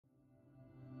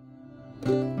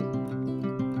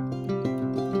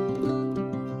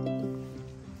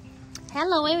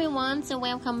Hello everyone, so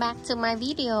welcome back to my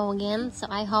video again. So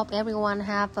I hope everyone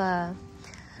have a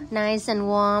nice and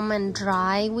warm and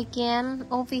dry weekend.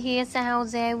 Over here San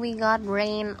Jose we got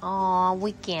rain all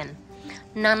weekend,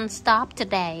 non-stop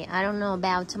today. I don't know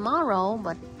about tomorrow,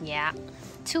 but yeah,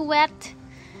 too wet.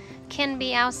 Can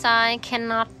be outside,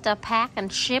 cannot pack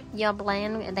and ship your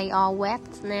blanket. They all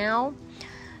wet now.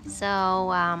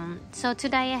 So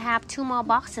today I have 2 more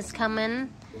boxes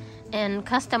coming, and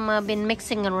customer been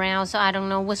mixing around, so I don't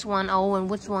know which one old and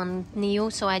which one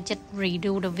new, so I just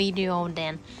redo the video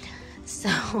then. So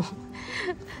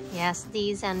yes,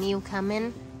 these are new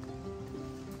coming.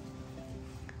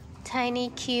 Tiny,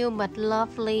 cute but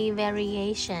lovely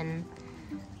variation.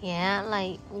 Yeah,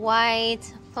 like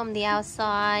white from the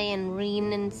outside and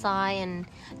green inside, and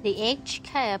the edge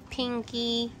kind of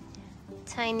pinky,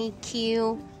 tiny,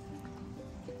 cute.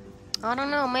 I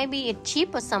don't know, maybe it's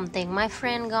cheap or something. My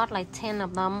friend got like 10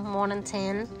 of them, more than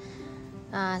 10.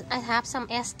 I have some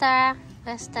Esther,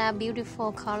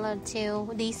 beautiful color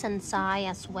too, decent size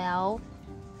as well.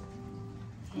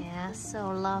 Yeah, so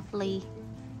lovely.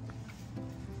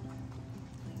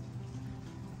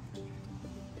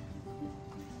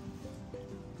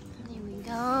 Here we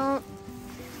go.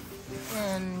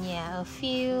 And yeah, a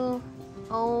few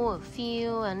old, a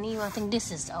few, and new. I think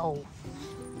this is old.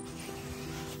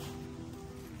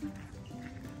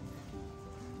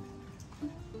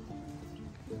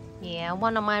 Yeah,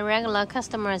 one of my regular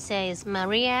customers says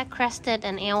Maria, crested,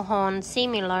 and elkhorn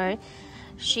similar.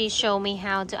 She showed me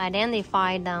how to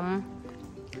identify them.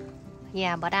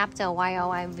 Yeah, but after a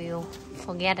while I will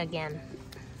forget again.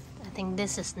 I think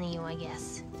this is new, I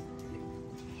guess.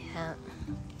 Yeah.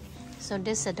 So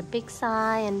this is the big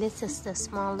size and this is the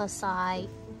smaller size.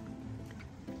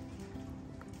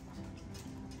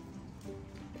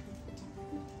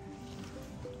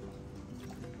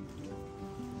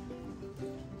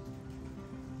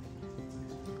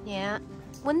 Yeah,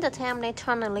 winter time they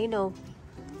turn a little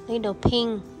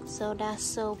pink, so that's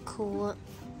so cool.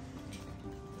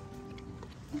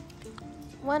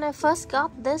 When I first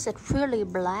got this, it's really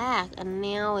black, and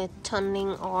now it's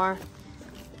turning all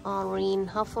green.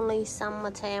 Hopefully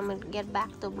summertime it get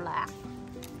back to black.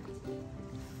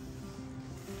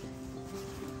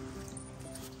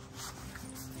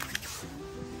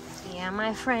 Yeah,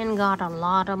 my friend got a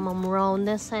lot of monroe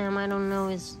this time. I don't know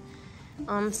it's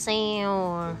on sale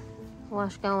or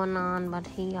what's going on, but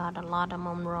he got a lot of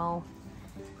monroe.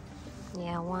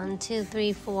 Yeah, 1, 2,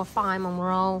 3, 4, 5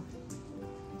 monroe.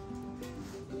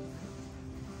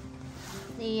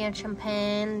 The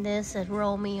champagne, this is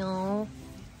Romeo,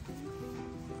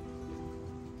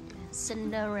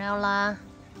 Cinderella.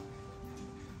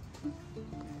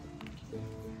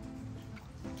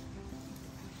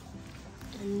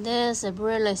 And this is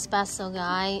really special,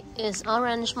 guy. It's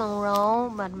orange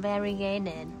monroe but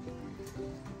variegated.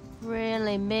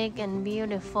 Really big and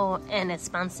beautiful and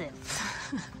expensive.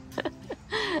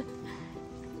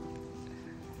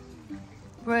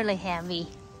 Really heavy.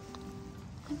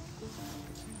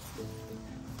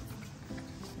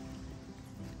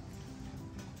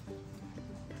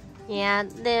 Yeah,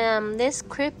 this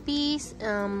creepy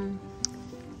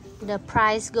the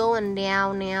price going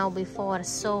down now. Before it's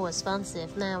so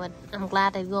expensive. Now I'm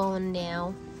glad it's going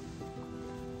down.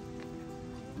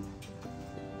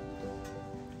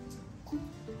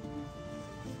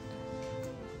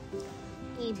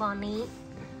 Ebony.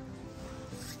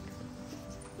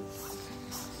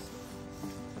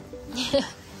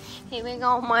 Here we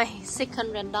go, my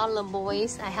 $600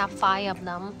 boys. I have 5 of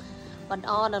them, but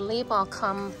all the leaves all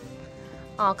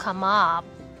come up.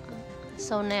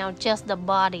 So now just the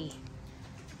body.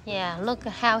 Yeah, look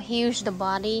at how huge the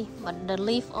body, but the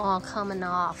leaf all coming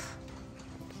off.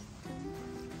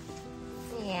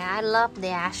 Yeah, I love the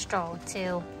astro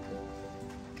too.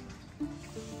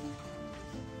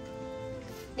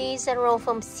 These are all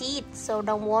from seeds, so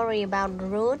don't worry about the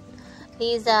root.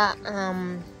 These are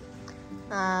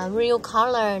real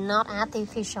color, not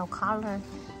artificial color.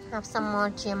 Have some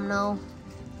more gymno.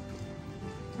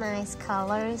 Nice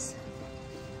colors.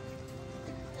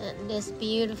 And this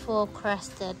beautiful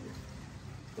crested.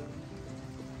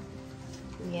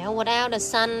 Yeah, without the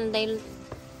sun they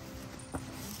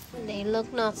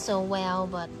look not so well,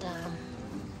 but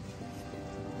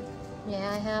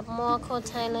yeah, I have more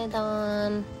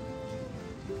cotyledon.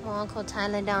 More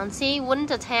cotyledon. See,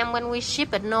 winter time when we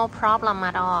ship it, no problem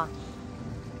at all.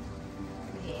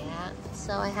 Yeah,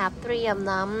 so I have 3 of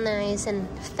them, nice and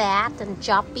fat and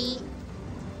choppy.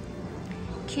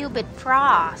 Cupid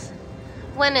frost.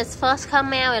 When it's first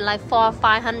come out, it's like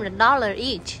 $400-500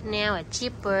 each. Now it's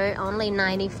cheaper, only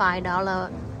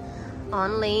 $95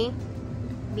 only.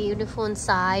 Beautiful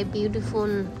inside,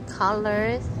 beautiful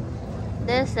colors.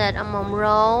 This is a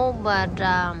monroe, but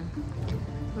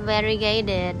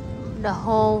variegated the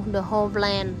whole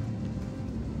blend.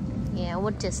 Yeah,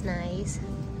 which is nice.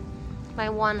 By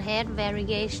one head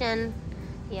variegation,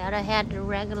 the other head the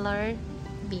regular.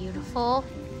 Beautiful.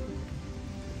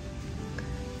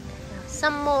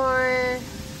 Some more.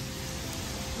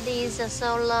 These are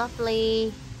so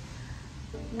lovely.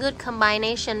 Good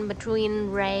combination between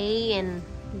gray and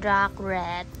dark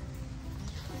red.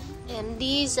 And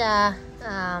these are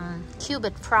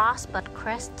Cupid frost but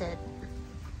crested.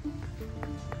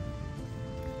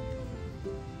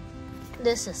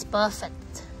 This is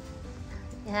perfect.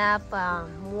 You have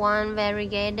one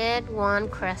variegated, one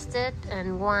crested,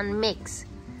 and one mix.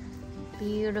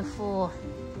 Beautiful.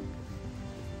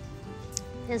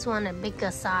 This one a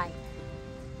bigger size.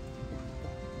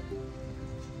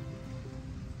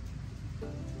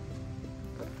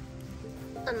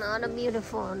 Another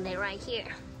beautiful one right here.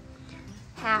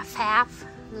 Half.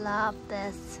 Love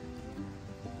this.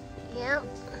 Yep.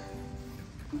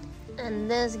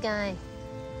 And this guy.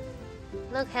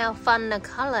 Look how fun the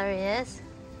color is.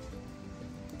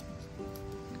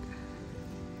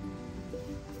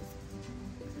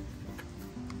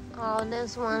 Oh,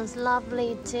 this one's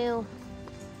lovely too.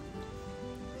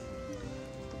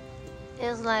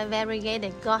 It's like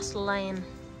variegated gosling,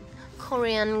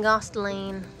 Korean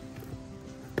gosling.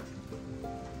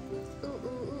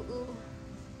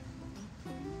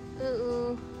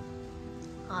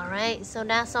 Alright, so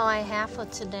that's all I have for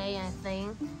today, I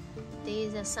think.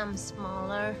 These are some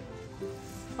smaller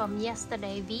from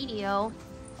yesterday video.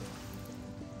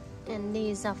 And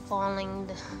these are falling,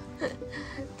 the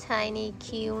tiny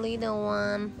cute little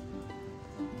one.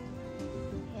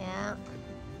 Yeah.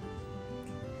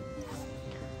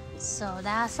 So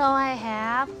that's all I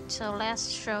have. So let's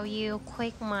show you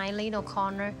quick my little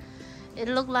corner. It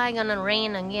looked like gonna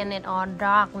rain again. It's all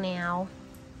dark now.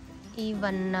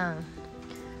 Even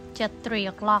just 3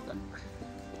 o'clock,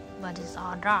 but it's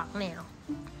all dark now.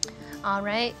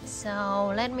 Alright,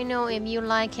 so let me know if you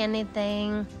like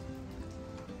anything.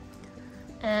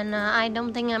 And I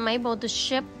don't think I'm able to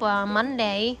ship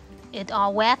Monday. It's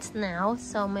all wet now,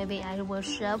 so maybe I will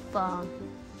ship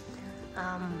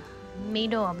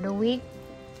middle of the week,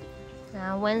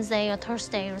 Wednesday or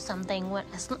Thursday or something,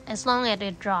 as long as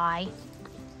it's dry.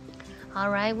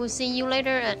 Alright, we'll see you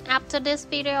later. After this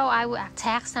video, I will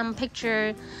attach some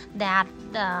picture that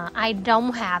I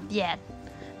don't have yet,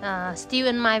 still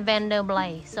in my vendor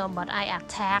blade. So, but I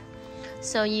attach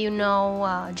so you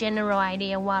know general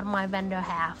idea what my vendor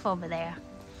have over there.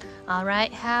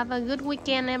 Alright, have a good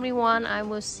weekend everyone. I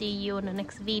will see you in the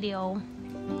next video.